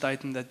strange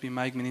statement that we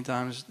make many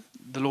times,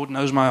 the Lord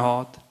knows my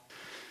heart.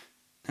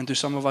 And to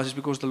some of us, it's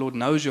because the Lord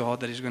knows your heart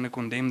that He's going to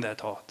condemn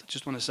that heart. I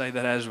just want to say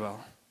that as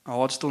well. Our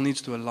heart still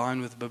needs to align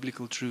with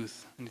biblical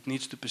truth, and it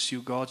needs to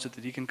pursue God so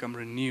that He can come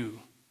renew,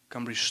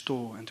 come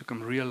restore, and to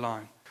come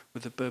realign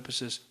with the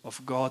purposes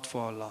of God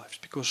for our lives.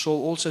 Because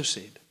Saul also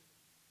said,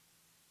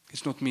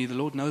 it's not me, the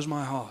Lord knows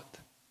my heart.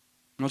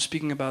 I'm not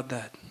speaking about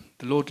that.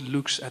 The Lord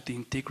looks at the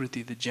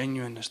integrity, the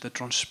genuineness, the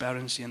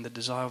transparency, and the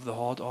desire of the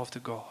heart after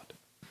God.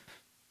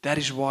 That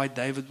is why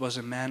David was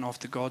a man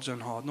after God's own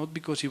heart. Not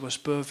because he was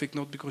perfect,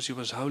 not because he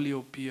was holy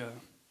or pure,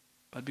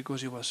 but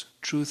because he was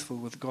truthful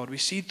with God. We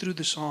see it through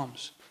the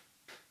Psalms.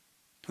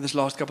 This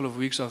last couple of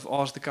weeks, I've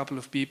asked a couple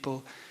of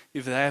people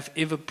if they have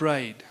ever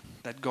prayed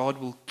that God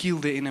will kill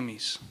their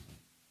enemies.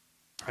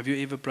 Have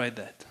you ever prayed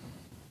that?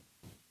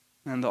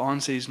 And the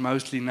answer is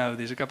mostly no.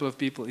 There's a couple of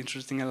people,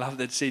 interesting enough,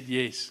 that said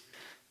yes.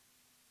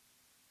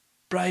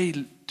 Pray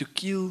to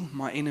kill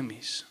my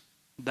enemies.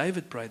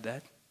 David prayed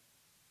that.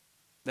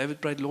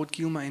 David prayed, Lord,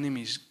 kill my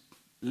enemies.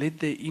 Let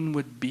their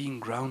inward being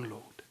groan,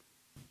 Lord.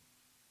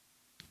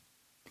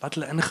 Laat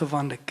hulle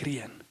ingewande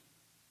kreun.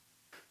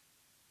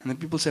 And then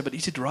people say, but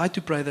is it right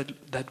to pray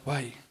that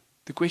way?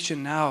 The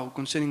question now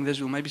concerning this,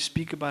 we'll maybe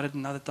speak about it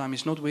another time,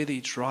 is not whether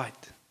it's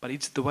right, but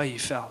it's the way he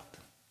felt.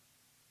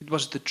 It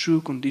was the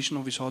true condition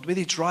of his heart.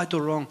 Whether it's right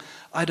or wrong,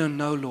 I don't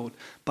know, Lord,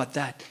 but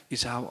that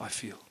is how I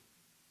feel.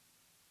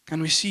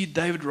 And we see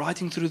David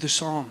writing through the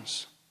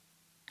Psalms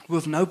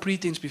with no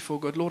pretense before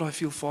God. Lord, I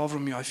feel far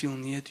from you. I feel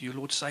near to you.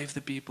 Lord, save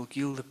the people,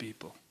 kill the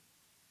people.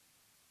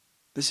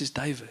 This is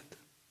David.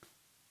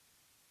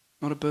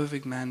 Not a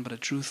perfect man, but a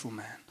truthful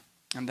man.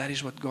 And that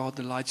is what God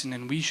delights in.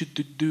 And we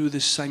should do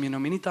the same. You know,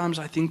 many times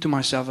I think to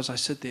myself as I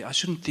sit there, I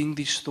shouldn't think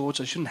these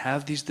thoughts. I shouldn't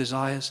have these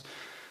desires.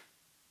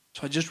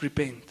 So I just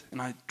repent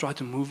and I try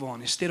to move on.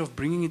 Instead of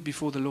bringing it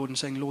before the Lord and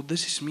saying, Lord,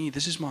 this is me.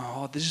 This is my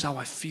heart. This is how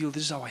I feel.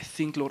 This is how I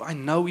think, Lord. I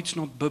know it's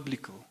not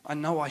biblical. I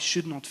know I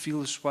should not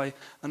feel this way.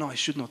 I know I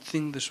should not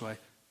think this way.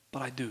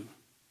 But I do.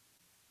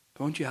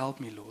 Won't you help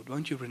me, Lord?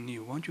 Won't you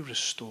renew? Won't you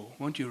restore?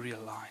 Won't you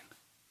realign?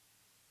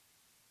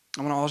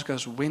 I want to ask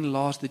us, when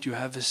last did you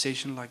have a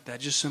session like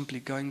that? Just simply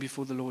going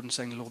before the Lord and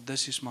saying, Lord,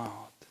 this is my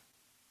heart.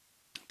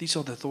 These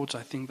are the thoughts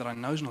I think that I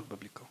know is not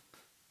biblical.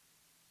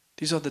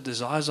 These are the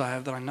desires I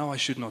have that I know I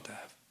should not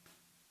have.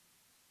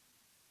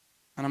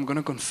 And I'm going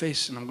to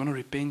confess and I'm going to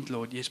repent,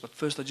 Lord, yes, but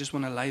first I just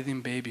want to lay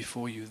them bare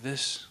before you.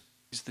 This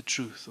is the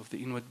truth of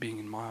the inward being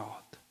in my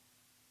heart.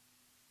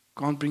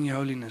 Can't bring you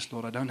holiness,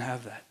 Lord, I don't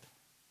have that.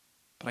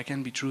 But I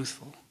can be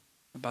truthful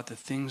about the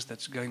things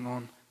that's going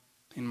on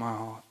in my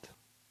heart.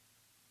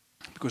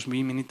 Because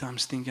we many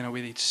times think, you know,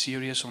 whether it's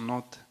serious or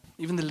not,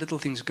 even the little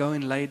things, go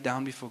and lay it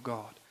down before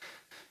God.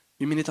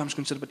 We many times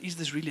consider, but is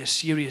this really a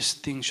serious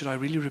thing? Should I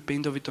really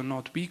repent of it or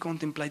not? We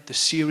contemplate the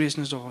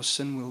seriousness of our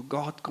sin, while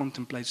God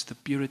contemplates the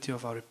purity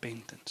of our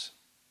repentance.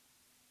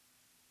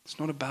 It's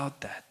not about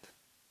that.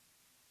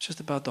 It's just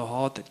about the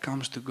heart that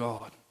comes to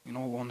God, in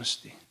all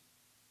honesty.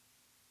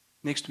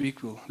 Next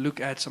week we'll look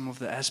at some of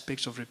the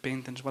aspects of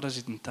repentance. What does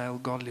it entail,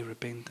 godly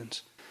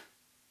repentance?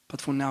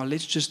 But for now,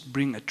 let's just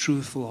bring a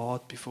truthful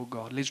heart before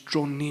God. Let's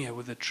draw near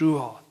with a true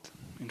heart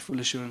in full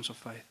assurance of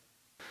faith.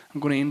 I'm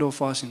going to end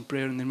off us in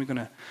prayer and then we're going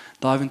to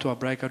dive into our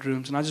breakout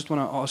rooms. And I just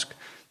want to ask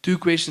two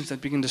questions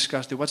that we can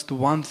discuss there. What's the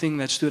one thing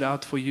that stood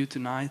out for you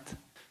tonight?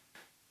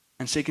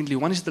 And secondly,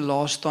 when is the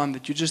last time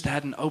that you just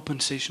had an open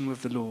session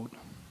with the Lord?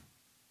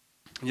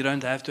 You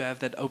don't have to have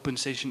that open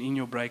session in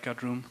your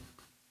breakout room.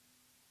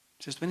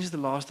 Just when is the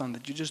last time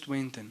that you just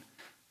went and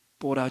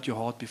poured out your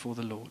heart before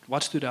the Lord?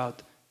 What stood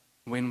out?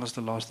 When was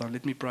the last time?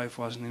 Let me pray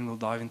for us and then we'll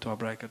dive into our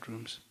breakout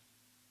rooms.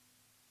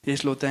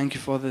 Yes, Lord, thank you,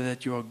 Father,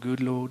 that you are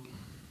good, Lord.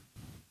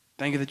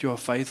 Thank you that you are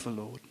faithful,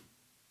 Lord.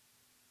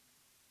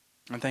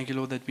 And thank you,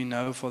 Lord, that we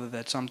know, Father,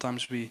 that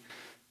sometimes we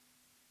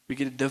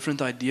get a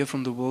different idea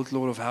from the world,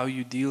 Lord, of how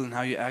you deal and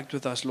how you act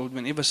with us, Lord.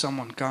 Whenever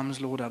someone comes,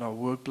 Lord, at our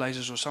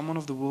workplaces or someone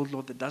of the world,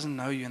 Lord, that doesn't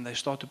know you and they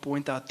start to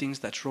point out things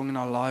that's wrong in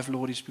our life,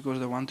 Lord, it's because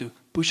they want to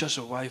push us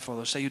away,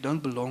 Father. Say, you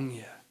don't belong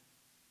here.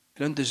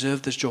 You don't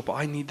deserve this job.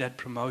 I need that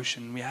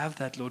promotion. We have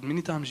that, Lord.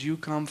 Many times you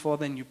come,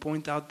 Father, and you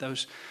point out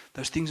those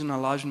things in our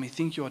lives and we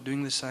think you are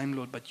doing the same,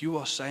 Lord, but you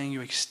are saying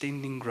you're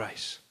extending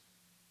grace.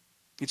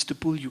 It's to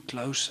pull you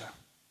closer.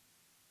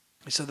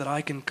 It's so that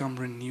I can come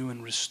renew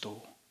and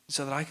restore. It's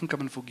so that I can come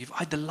and forgive.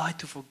 I delight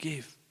to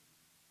forgive.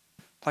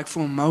 Like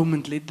for a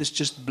moment, let this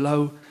just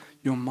blow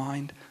your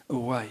mind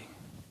away.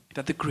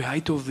 That the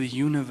creator of the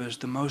universe,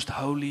 the most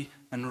holy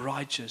and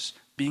righteous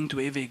being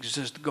to ever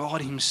exist,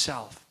 God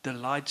himself,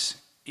 delights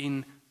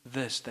in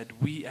this,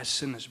 that we as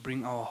sinners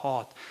bring our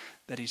heart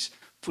that is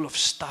full of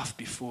stuff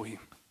before him.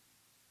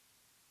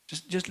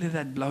 Just let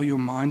that blow your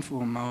mind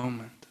for a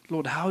moment.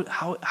 Lord,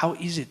 how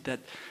is it that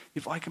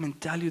if I come and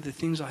tell you the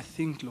things I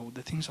think, Lord,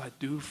 the things I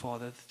do,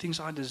 Father, the things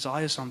I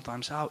desire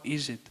sometimes, how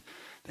is it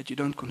that you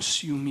don't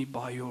consume me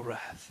by your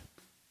wrath?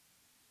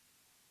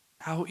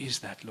 How is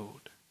that,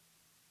 Lord?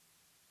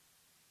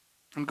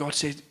 And God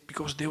said,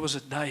 because there was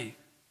a day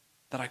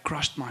that I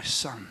crushed my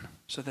son,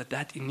 so that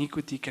that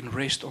iniquity can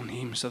rest on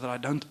him, so that I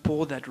don't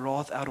pour that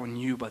wrath out on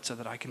you, but so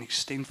that I can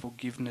extend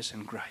forgiveness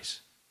and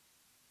grace.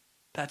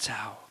 That's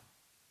how.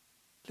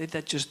 Let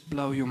that just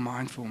blow your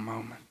mind for a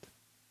moment.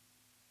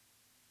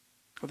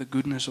 For the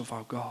goodness of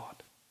our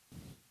God.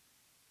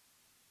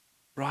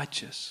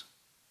 Righteous,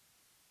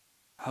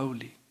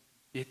 holy,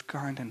 yet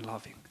kind and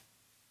loving.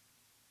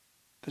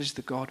 That is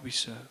the God we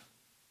serve.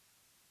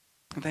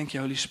 And thank you,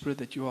 Holy Spirit,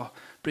 that you are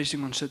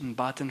pressing on certain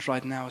buttons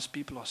right now as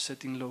people are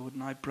sitting, Lord.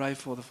 And I pray,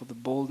 Father, for the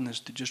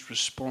boldness to just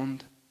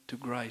respond to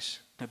grace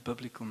in a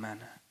biblical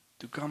manner.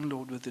 To come,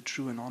 Lord, with a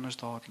true and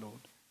honest heart,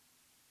 Lord.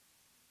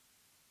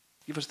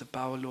 Give us the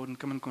power, Lord, and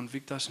come and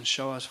convict us and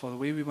show us, Father,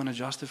 where we want to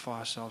justify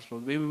ourselves,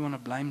 Lord, where we want to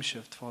blame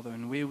shift, Father,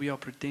 and where we are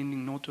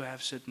pretending not to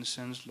have certain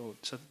sins, Lord,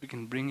 so that we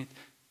can bring it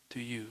to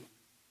you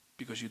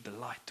because you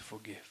delight to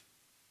forgive.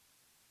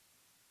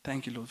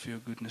 Thank you, Lord, for your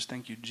goodness.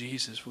 Thank you,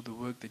 Jesus, for the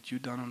work that you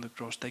done on the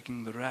cross,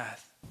 taking the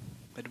wrath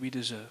that we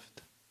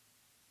deserved.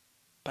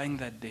 Paying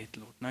that debt,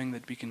 Lord, knowing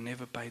that we can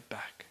never pay it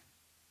back.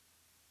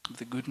 With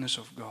the goodness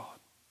of God.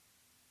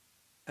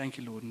 Thank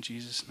you, Lord, in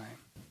Jesus' name.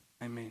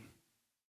 Amen.